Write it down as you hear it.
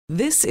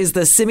This is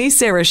the Simi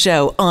Sara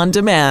Show on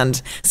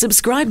demand.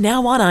 Subscribe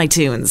now on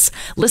iTunes.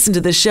 Listen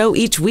to the show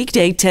each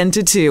weekday 10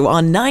 to 2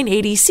 on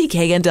 980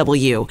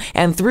 CKNW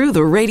and through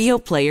the Radio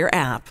Player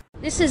app.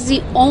 This is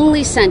the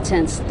only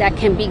sentence that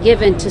can be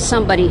given to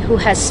somebody who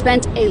has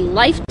spent a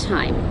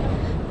lifetime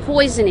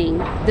poisoning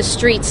the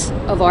streets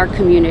of our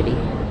community.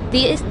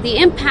 The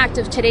impact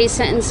of today's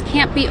sentence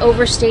can't be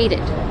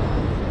overstated.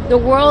 The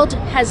world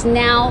has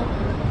now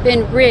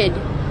been rid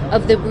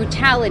of the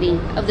brutality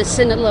of the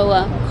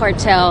Sinaloa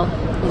cartel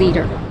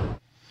leader.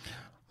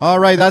 All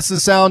right, that's the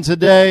sound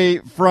today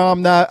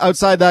from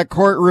outside that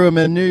courtroom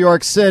in New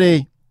York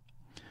City.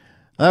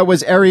 That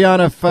was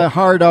Ariana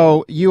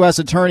Fajardo, U.S.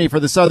 Attorney for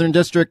the Southern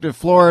District of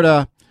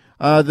Florida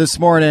this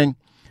morning.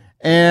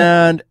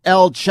 And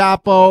El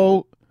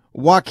Chapo,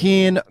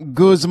 Joaquin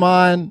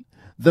Guzman,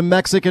 the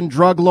Mexican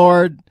drug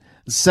lord,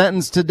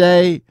 sentenced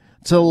today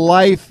to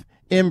life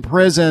in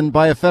prison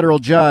by a federal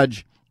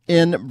judge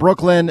in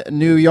Brooklyn,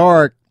 New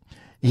York.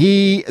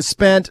 He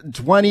spent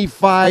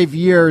 25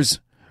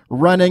 years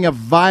running a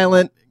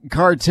violent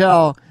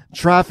cartel,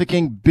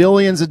 trafficking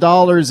billions of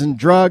dollars in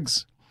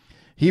drugs.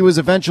 He was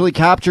eventually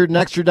captured and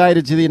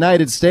extradited to the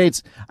United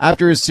States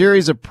after a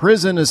series of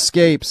prison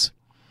escapes.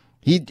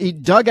 He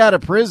dug out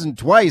of prison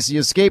twice. He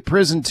escaped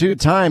prison 2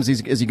 times.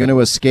 Is he going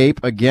to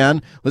escape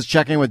again? Let's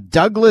check in with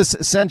Douglas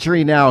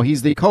Century now.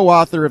 He's the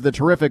co-author of the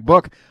terrific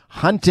book,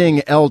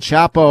 Hunting El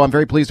Chapo. I'm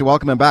very pleased to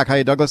welcome him back.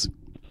 Hi, Douglas.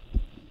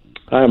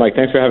 Hi, Mike.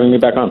 Thanks for having me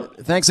back on.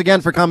 Thanks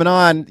again for coming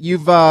on.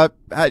 You've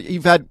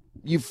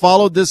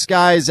followed this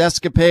guy's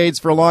escapades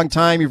for a long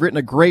time. You've written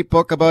a great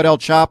book about El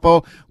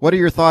Chapo. What are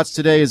your thoughts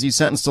today as he's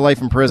sentenced to life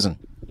in prison?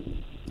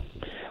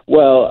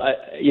 Well,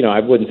 I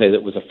wouldn't say that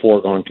it was a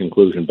foregone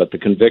conclusion, but the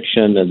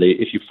conviction and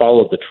if you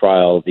followed the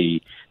trial,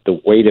 the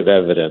weight of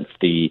evidence,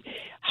 the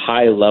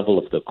high level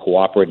of the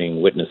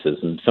cooperating witnesses,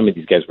 and some of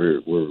these guys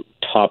were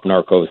top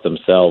narcos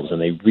themselves,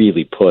 and they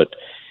really put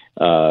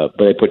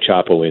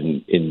Chapo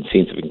in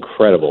scenes of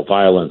incredible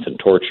violence and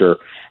torture.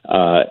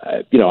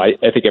 I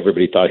think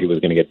everybody thought he was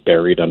going to get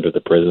buried under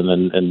the prison,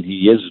 and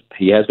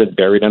he has been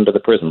buried under the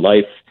prison.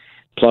 Life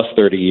plus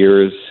 30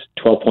 years,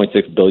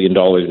 $12.6 billion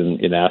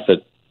in asset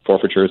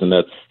forfeitures, and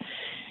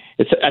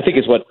I think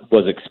is what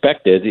was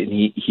expected. And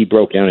he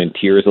broke down in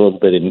tears a little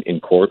bit in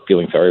court,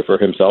 feeling sorry for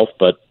himself,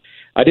 but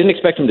I didn't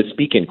expect him to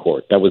speak in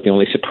court. That was the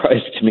only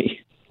surprise to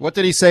me. What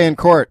did he say in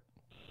court?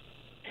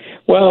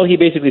 Well, he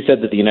basically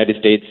said that the United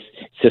States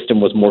system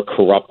was more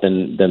corrupt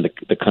than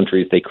the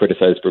countries they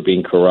criticized for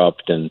being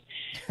corrupt, and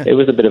it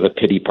was a bit of a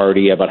pity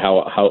party about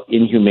how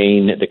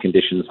inhumane the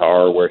conditions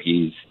are where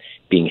he's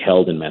being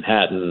held in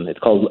Manhattan. It's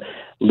called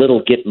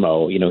Little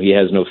Gitmo. He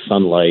has no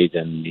sunlight,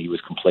 and he was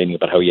complaining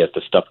about how he has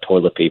to stuff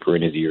toilet paper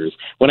in his ears.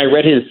 When I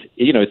read his,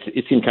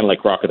 it seemed kind of like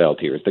crocodile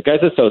tears. The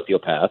guy's a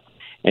sociopath,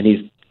 and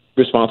he's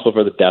responsible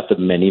for the death of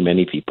many,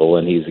 many people,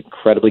 and he's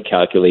incredibly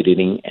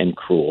calculating and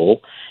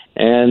cruel.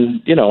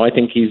 And I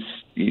think he's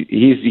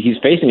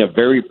facing a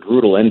very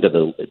brutal end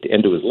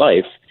to his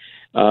life.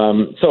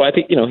 So I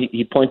think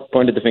he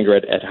pointed the finger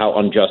at how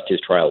unjust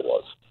his trial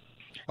was.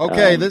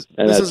 Okay, this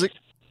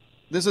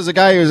is a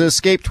guy who's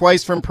escaped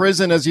twice from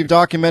prison, as you've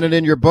documented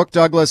in your book,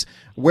 Douglas.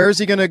 Where is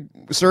he going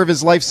to serve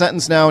his life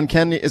sentence now,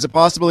 and is it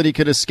possible that he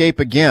could escape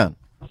again?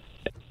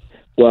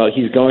 Well,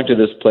 he's going to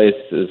this place.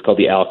 It's called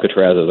the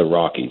Alcatraz of the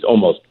Rockies,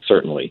 almost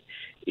certainly.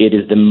 It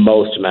is the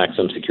most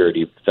maximum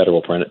security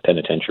federal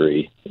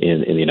penitentiary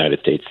in the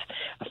United States.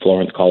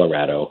 Florence,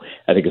 Colorado.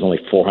 I think it's only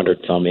 400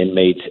 some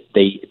inmates.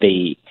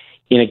 They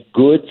in a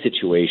good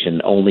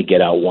situation only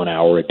get out 1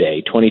 hour a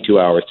day, 22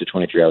 hours to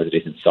 23 hours a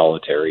day in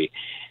solitary.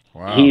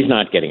 Wow. He's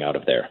not getting out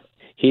of there.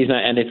 He's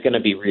not, and it's going to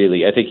be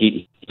really. I think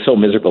he's so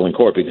miserable in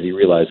court because he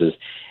realizes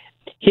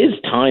his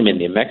time in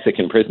the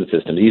Mexican prison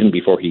system, even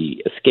before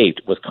he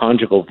escaped, was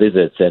conjugal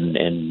visits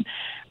and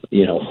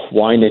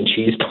wine and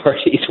cheese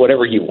parties,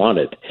 whatever he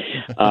wanted.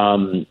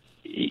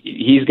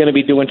 He's going to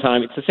be doing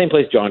time. It's the same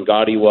place John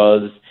Gotti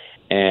was,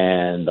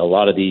 and a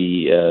lot of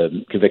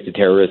the convicted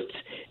terrorists.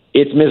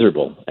 It's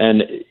miserable.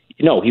 And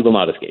no, he will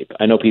not escape.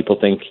 I know people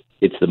think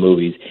it's the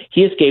movies.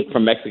 He escaped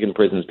from Mexican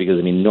prisons because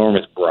of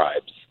enormous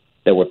bribes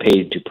that were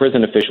paid to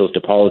prison officials,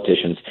 to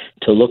politicians,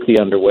 to look the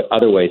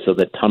other way so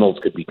that tunnels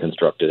could be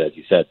constructed, as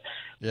you said.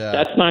 Yeah.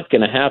 That's not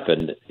going to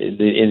happen in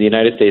the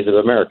United States of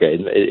America.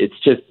 It's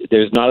just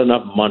there's not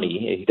enough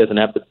money. He doesn't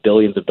have the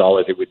billions of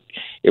dollars it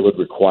would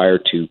require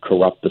to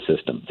corrupt the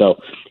system. So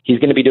he's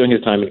going to be doing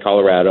his time in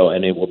Colorado,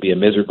 and it will be a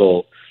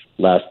miserable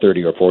last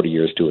 30 or 40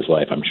 years to his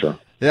life, I'm sure.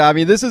 Yeah, I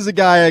mean, this is a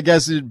guy, I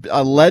guess,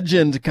 a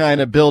legend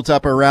kind of built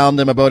up around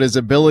him about his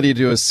ability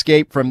to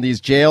escape from these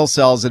jail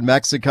cells in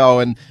Mexico.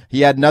 And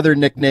he had another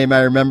nickname I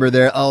remember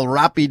there, El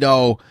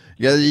Rapido.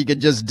 Yeah, he could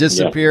just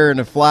disappear in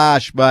a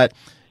flash. But,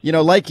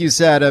 like you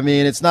said, I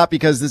mean, it's not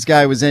because this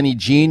guy was any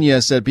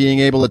genius at being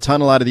able to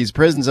tunnel out of these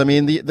prisons. I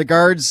mean,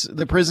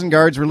 the prison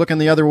guards were looking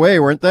the other way,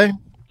 weren't they?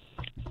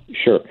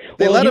 Sure.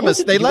 They let him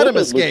escape.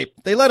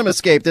 They let him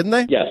escape, didn't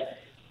they? Yes.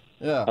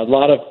 Yeah. A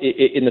lot of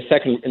in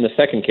the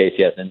second case,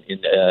 yes, in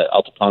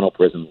Altiplano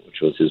prison, which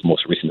was his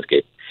most recent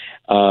escape.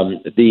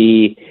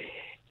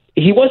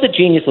 He was a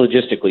genius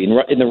logistically.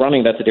 In the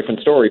running, that's a different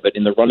story. But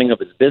in the running of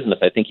his business,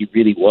 I think he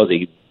really was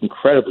a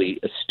incredibly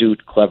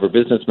astute, clever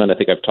businessman. I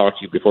think I've talked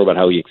to you before about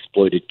how he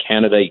exploited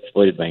Canada, he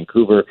exploited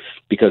Vancouver,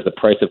 because the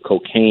price of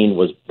cocaine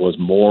was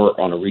more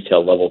on a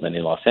retail level than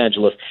in Los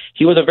Angeles.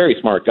 He was a very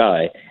smart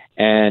guy,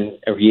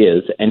 or he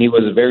is, and he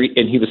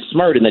was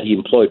smart in that he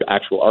employed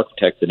actual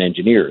architects and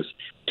engineers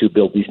to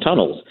build these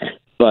tunnels.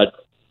 But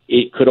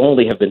it could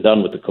only have been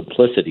done with the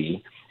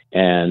complicity.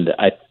 And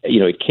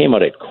it came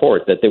out at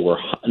court that there were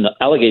an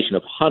allegation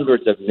of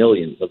hundreds of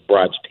millions of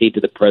bribes paid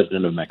to the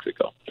president of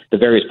Mexico, the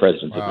various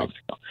presidents of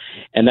Mexico,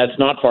 and that's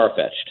not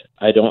far-fetched.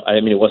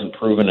 It wasn't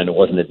proven and it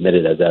wasn't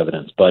admitted as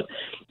evidence, but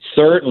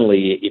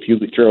certainly, if you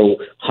could throw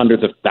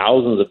hundreds of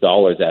thousands of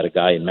dollars at a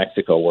guy in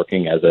Mexico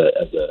working as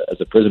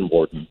a prison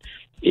warden,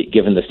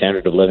 given the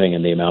standard of living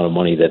and the amount of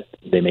money that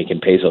they make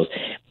in pesos,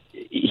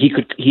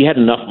 he had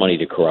enough money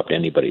to corrupt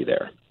anybody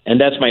there. And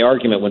that's my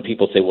argument when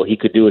people say, well, he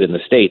could do it in the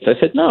States. I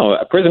said, no,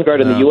 a prison guard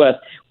in the U.S.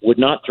 would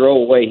not throw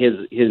away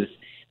his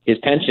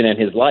pension and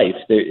his life.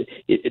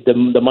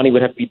 The money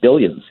would have to be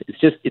billions.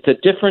 It's a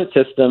different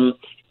system.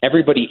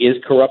 Everybody is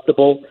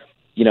corruptible,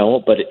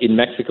 but in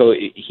Mexico,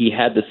 he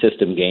had the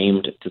system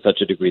gamed to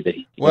such a degree that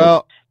he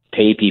could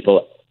pay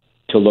people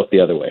to look the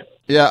other way.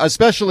 Yeah,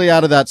 especially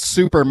out of that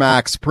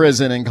Supermax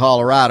prison in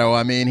Colorado.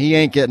 I mean, he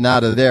ain't getting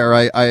out of there.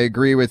 I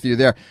agree with you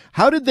there.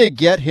 How did they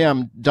get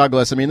him,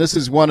 Douglas? I mean, this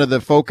is one of the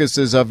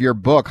focuses of your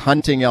book,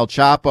 Hunting El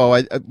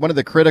Chapo. One of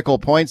the critical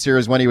points here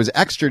is when he was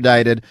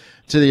extradited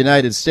to the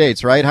United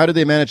States, right? How did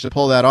they manage to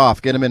pull that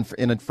off, get him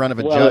in front of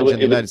a judge in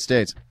the United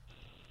States?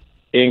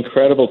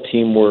 Incredible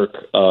teamwork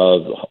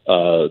of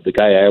the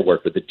guy I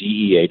work with, the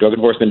DEA, Drug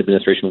Enforcement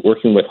Administration,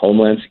 working with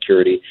Homeland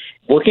Security,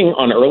 working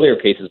on earlier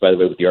cases, by the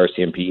way, with the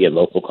RCMP and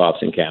local cops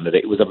in Canada.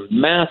 It was a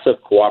massive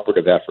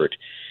cooperative effort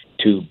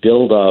to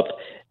build up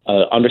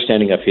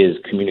understanding of his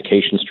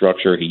communication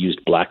structure. He used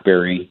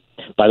BlackBerry.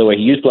 By the way,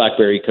 he used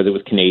BlackBerry because it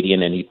was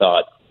Canadian, and he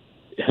thought,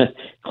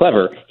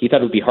 clever, he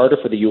thought it would be harder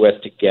for the U.S.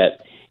 to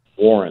get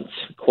warrants,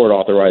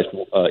 court-authorized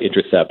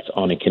intercepts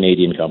on a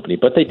Canadian company,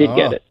 but they did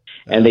get it.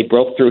 And they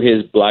broke through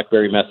his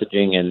BlackBerry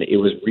messaging, and it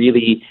was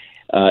really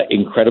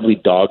incredibly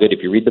dogged.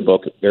 If you read the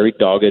book, very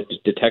dogged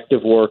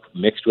detective work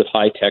mixed with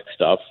high-tech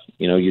stuff,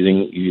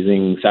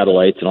 using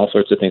satellites and all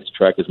sorts of things to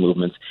track his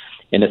movements.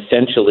 And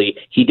essentially,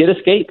 he did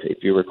escape.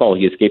 If you recall,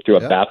 he escaped through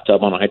a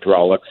bathtub on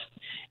hydraulics,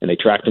 and they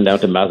tracked him down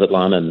to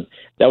Mazatlan, and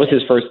that was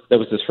his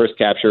first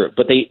capture.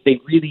 But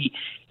they really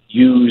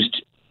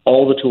used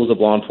all the tools of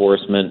law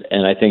enforcement,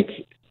 and I think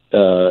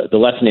the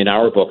lesson in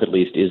our book, at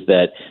least, is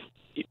that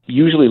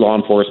usually law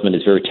enforcement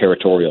is very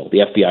territorial. The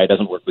FBI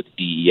doesn't work with the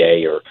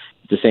DEA, or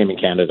the same in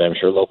Canada. I'm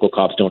sure local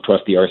cops don't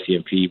trust the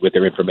RCMP with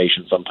their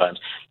information sometimes.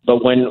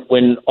 But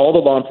when all the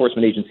law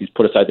enforcement agencies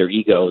put aside their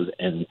egos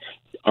and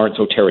aren't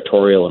so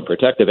territorial and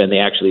protective, and they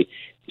actually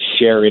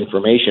share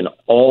information,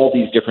 all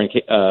these different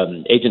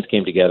agents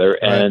came together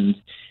and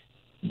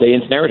they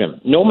ensnared him.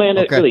 No man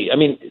really. I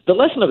mean, the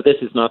lesson of this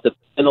is not that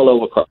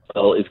Sinaloa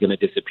cartel is going to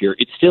disappear.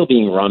 It's still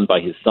being run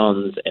by his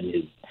sons,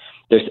 and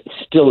there's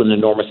still an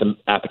enormous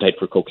appetite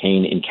for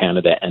cocaine in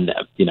Canada and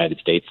the United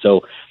States.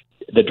 So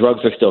the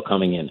drugs are still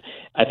coming in.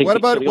 I think. What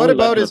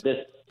about his?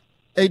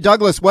 Hey,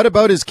 Douglas, what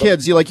about his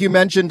kids? You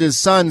mentioned his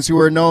sons, who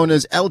are known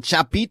as El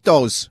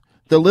Chapitos,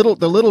 the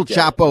little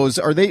Chapos.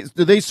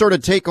 Do they sort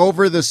of take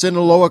over the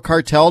Sinaloa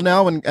cartel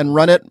now and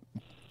run it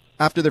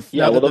after their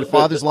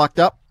father's locked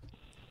up?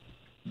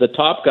 The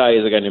top guy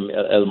is a guy named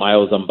El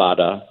Mayo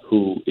Zambada,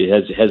 who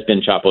has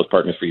been Chapo's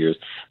partners for years.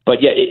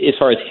 But yeah, as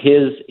far as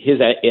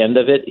his end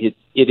of it,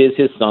 it is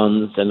his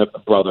sons and a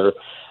brother,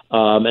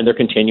 and they're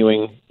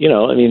continuing.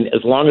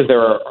 As long as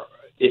there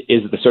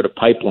is the sort of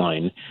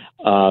pipeline,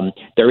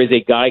 there is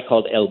a guy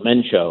called El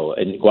Mencho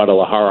in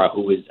Guadalajara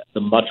who is the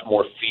much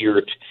more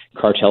feared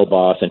cartel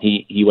boss, and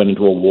he went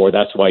into a war.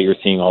 That's why you're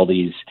seeing all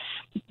these,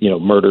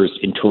 murders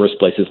in tourist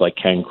places like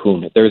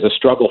Cancun. There's a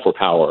struggle for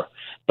power.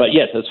 But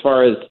yes, as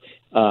far as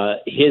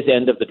his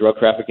end of the drug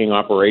trafficking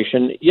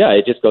operation,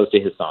 it just goes to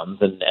his sons,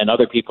 and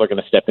other people are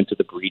going to step into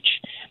the breach.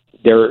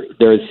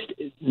 There's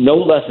no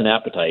less an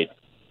appetite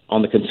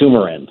on the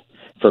consumer end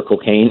for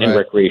cocaine and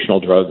recreational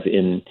drugs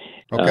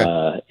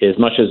as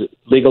much as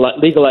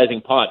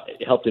legalizing pot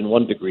helped in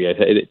one degree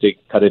to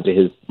cut into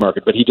his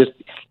market, but he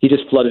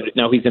just flooded it.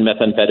 Now he's in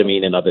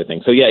methamphetamine and other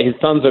things. So his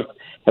sons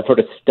have sort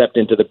of stepped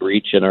into the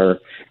breach and are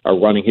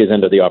running his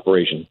end of the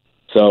operation.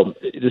 So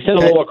the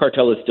Sinaloa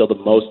cartel is still the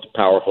most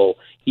powerful,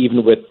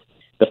 even with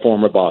the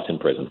former boss in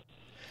prison.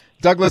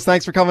 Douglas,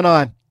 thanks for coming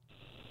on.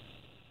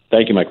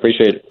 Thank you, Mike.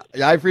 Appreciate it.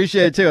 Yeah, I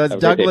appreciate it too. That's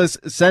Douglas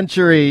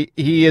Century.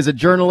 He is a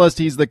journalist.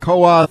 He's the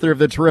co-author of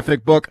the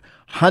terrific book,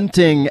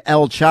 Hunting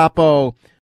El Chapo.